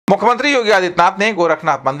मुख्यमंत्री योगी आदित्यनाथ ने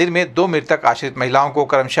गोरखनाथ मंदिर में 2 मृतक आश्रित महिलाओं को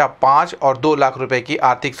क्रमशः 5 और 2 लाख रुपए की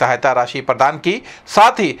आर्थिक सहायता राशि प्रदान की।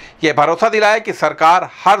 साथ ही यह भरोसा दिलाया कि सरकार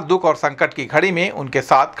हर दुख और संकट की घड़ी में उनके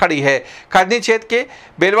साथ खड़ी है। खरनी क्षेत्र के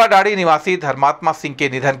बेलवाडाड़ी निवासी धर्मात्मा सिंह के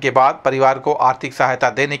निधन के बाद परिवार को आर्थिक सहायता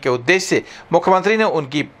देने के उद्देश्य से मुख्यमंत्री ने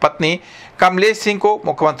उनकी पत्नी कमलेश सिंह को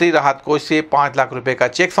मुख्यमंत्री राहत कोष से 5 लाख रुपए का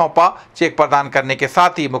चेक सौंपा। चेक प्रदान करने के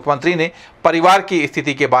साथ ही मुख्यमंत्री ने परिवार की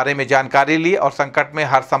स्थिति के बारे में जानकारी ली और संकट में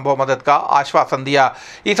हर संभव मदद का आश्वासन दिया।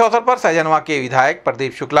 इस अवसर पर सहजनवा के विधायक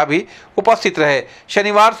प्रदीप शुक्ला भी उपस्थित रहे।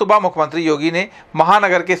 शनिवार सुबह मुख्यमंत्री योगी ने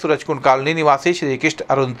महानगर के सूरजकुंड कॉलोनी निवासी श्री कृष्ण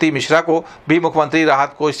अरुंधति मिश्रा को भी मुख्यमंत्री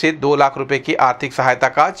राहत कोष से 2 लाख रुपए की आर्थिक सहायता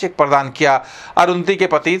का चेक प्रदान किया। अरुंधति के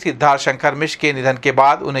पति सिद्धार्थ शंकर मिश्र के निधन के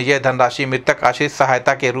बाद उन्हें यह धनराशि मृतक आश्रित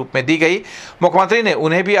सहायता के रूप में दी गई। मुख्यमंत्री ने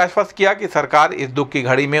उन्हें भी आश्वस्त किया कि सरकार इस दुख की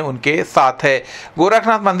घड़ी में उनके साथ है।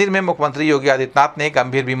 गोरखनाथ मंदिर में मुख्यमंत्री योगी आदित्यनाथ ने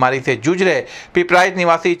गंभीर बीमारी से जूझ रहे पिपराइच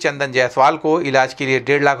निवासी चंदन जायसवाल को इलाज के लिए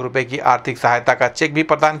 1.5 लाख रुपए की आर्थिक सहायता का चेक भी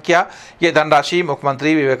प्रदान किया। यह धनराशि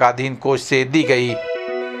मुख्यमंत्री विवेकाधीन कोष से दी गई।